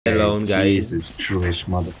alone, guys. Jesus, Jewish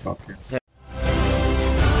motherfucker.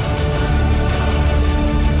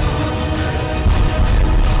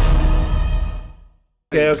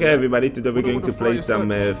 Okay, everybody. Today we're going to play some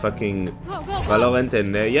fucking Valorant,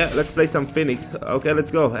 and yeah, let's play some Phoenix. Okay,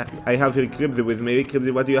 let's go. I have here KirbZM with me.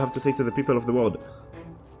 KirbZM, what do you have to say to the people of the world?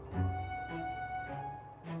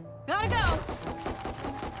 Gotta go.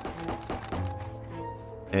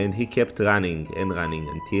 And he kept running and running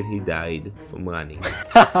until he died from running.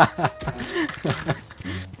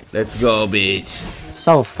 Let's go, bitch.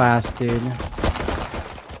 So fast, dude.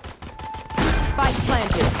 Spike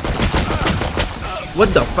planted.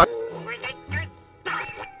 What the fuck?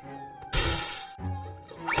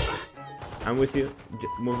 I'm with you.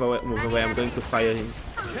 Move away, move away. I'm going to fire him.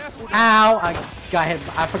 Ow! I got hit.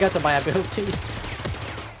 I forgot to buy abilities.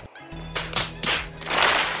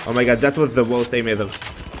 Oh my god, that was the worst aim ever.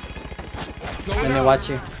 Let me watch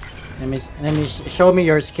you. Let me show me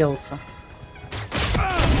your skills.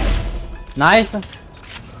 Nice.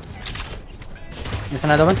 There's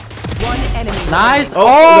another one. One enemy. Nice.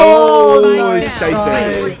 Oh, no! Nice.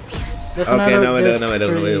 Okay,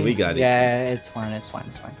 no, we got it. Yeah, it's fine. It's fine.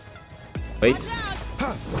 It's fine. Wait.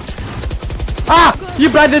 Ah! You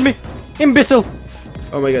blinded me, imbecile.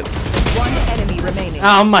 Oh my god. One enemy remaining.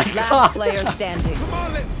 Oh my Last god. player standing. Come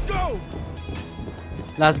on, let's go.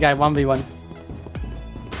 Last guy, 1v1.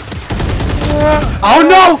 Oh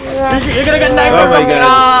no! You're gonna get knifed. Oh my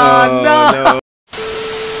god. No!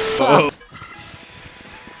 Oh.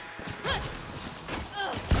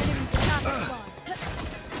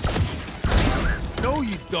 No,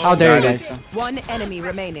 you don't. How dare you Got it. guys? One enemy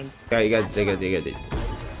remaining. Yeah, you got it.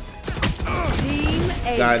 Team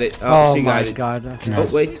A. Got it. Oh she got my it. god. Oh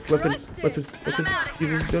wait, weapon.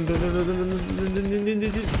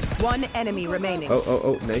 One enemy remaining.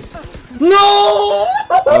 Oh, nice. No!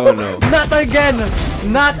 Oh no. Not again!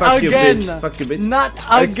 Not Fuck you, again! bitch. Fuck you, bitch. Not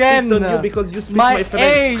I again! spit on you because you spit My my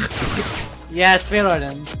friend. ace! Yeah, spit on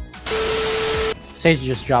him. Sage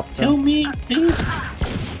just dropped. Kill me, please.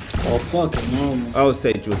 Oh fuck, no. Oh,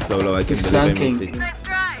 Sage was so low. I can't He's believe I flanking. missed it.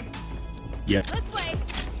 Yeah.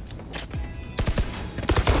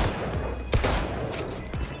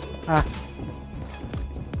 Ah.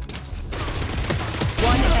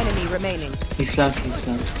 One enemy remaining. He's flanking.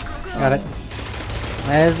 Got it.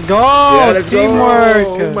 Let's go! Yeah, let's go. Teamwork!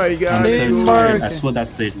 Oh my god. I'm so Teamwork. tired. I swear that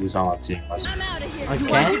Sage was on our team.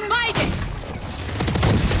 Okay.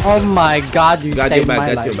 Oh my god, you Got saved your my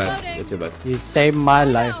back, got your life. back. Got your back. You saved my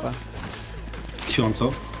life. Two on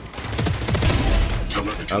top.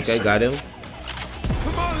 Okay, got him.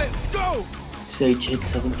 Come on, let's go. Sage hit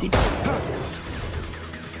 70.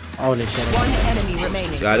 Holy shit. One enemy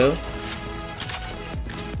remaining. Got him.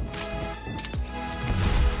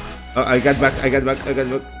 Oh, I got back. Okay.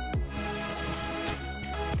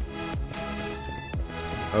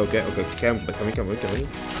 Coming.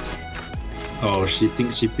 Oh, she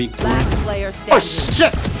thinks she picked Last one. player standing. Oh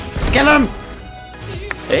shit! Get him!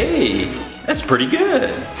 Hey, that's pretty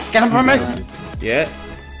good. Get him from me! Yeah.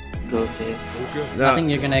 Go save. I No. think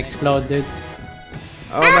you're gonna explode, dude.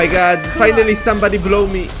 Oh my god. Finally somebody blow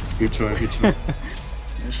me. Good try.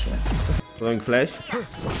 Throwing flash.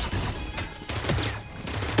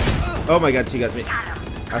 Oh my god, she got me.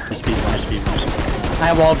 HP.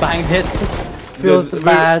 I wall banged it. Feels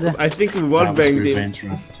bad. I think we wall banged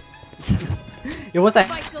him. It was like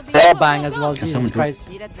wall bang as well. Jesus someone Christ.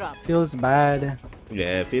 Feels bad.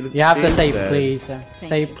 Yeah, feels. You have to feels say bad. please.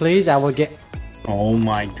 Say please. I will get. Oh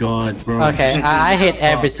my god, bro. Okay, I hate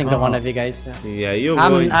every single one of you guys. Yeah, you.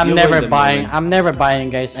 I'm never buying. I'm never buying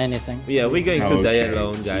guys anything. Yeah, we're going to die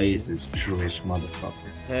alone, guys. Jesus, Jewish motherfucker.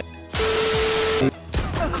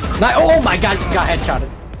 Like, oh my god, you got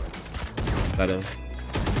headshotted. Got him.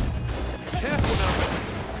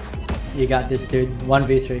 You got this, dude.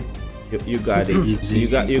 1v3. You got it. Easy. You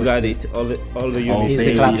got it. All the you Oh, need Easy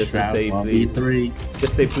to clap. just to say please. 1v3.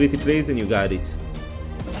 Just say pretty please and you got it.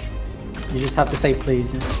 You just have to say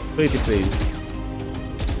please. Pretty please.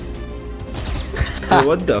 Bro,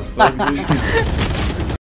 what the fuck?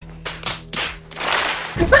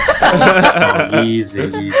 Oh, easy.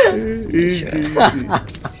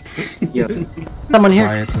 Yeah. Someone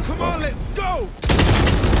here. Come on, let's go.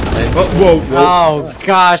 Whoa. Oh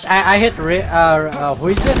gosh, I hit who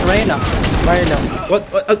is this? Reyna. What?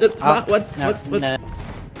 No.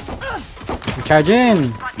 I'm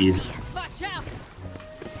charging. Easy.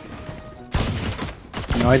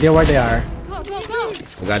 No idea where they are.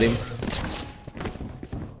 I got him.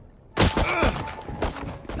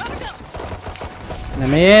 Let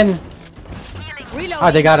me in.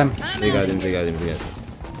 Oh, they got him. They got him.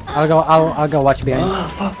 I'll go watch behind. Oh,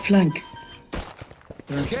 fuck, flank.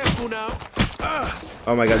 Careful now.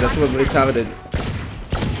 Oh my god, that was retarded.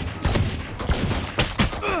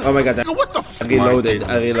 Oh my god, I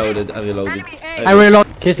reloaded. I reload.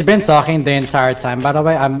 He's been talking the entire time. By the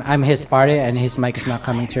way, I'm his party and his mic is not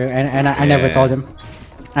coming through. And I never told him.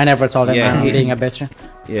 I never told him Yeah, I'm being a bitch.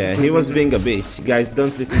 Yeah, he was being a bitch. Guys,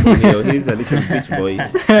 don't listen to Neo. He's a little bitch boy.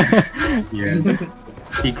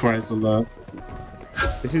 Yeah, he cries a lot.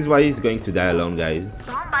 This is why he's going to die alone, guys.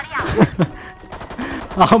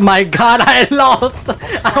 Oh my god, I lost!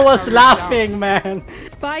 I was laughing, man.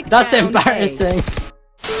 Spike That's down embarrassing.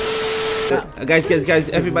 Guys,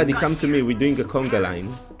 everybody come to me. We're doing a conga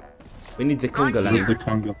line. We need the conga What's the line.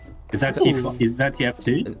 Congo? Is that T4? Is that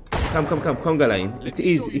TF2? Come, conga line. It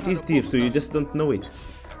is TF2, you just don't know it.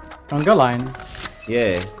 Conga line.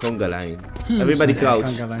 Yeah, conga line. Everybody crouch,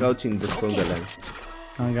 Conga line. crouch in the conga line.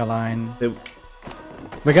 Conga line. The-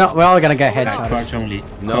 We're all gonna get Like, headshotted. crouch only.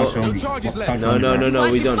 No. Crouch only. charges left. Crouch No,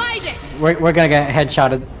 only. we don't. We're gonna get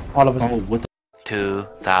headshotted, all of us. Oh, what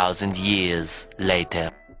 2,000 years later.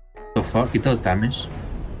 the fuck? It does damage.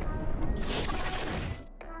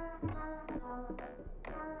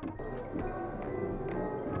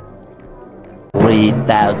 Three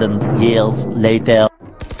 3,000 years later.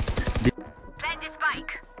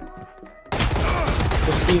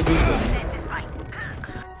 Let's see if we can.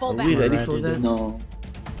 Fall Are we back. ready for that? No.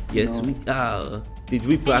 Yes, No. we are. Did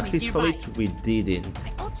we practice for it? We didn't.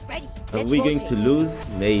 Ult's ready. Are Let's we going to rotate. lose?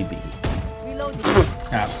 Maybe. Reloading.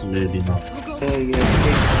 Absolutely not.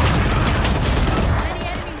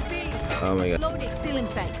 Oh my god. Loading. Still in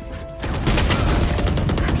sight.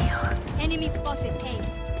 Enemy spotted. Aim.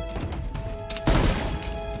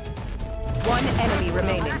 One enemy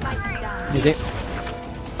remaining. Is it?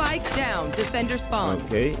 Spike down. Defender spawn.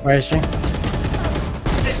 Okay. Where is she? Yes,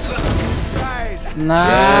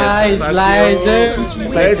 Nice, Liza.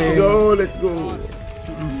 Let's go, let's go.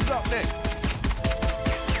 Who's up next?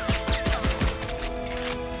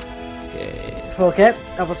 Yeah, Okay,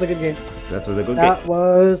 that was a good game. that was a good That game.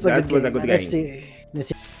 was a That good was a game. good Let's game. see. Let's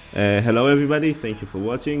see. Hello everybody, thank you for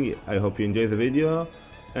watching. I hope you enjoyed the video.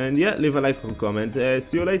 And yeah, leave a like or comment.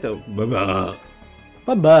 See you later. Bye bye.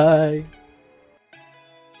 Bye bye.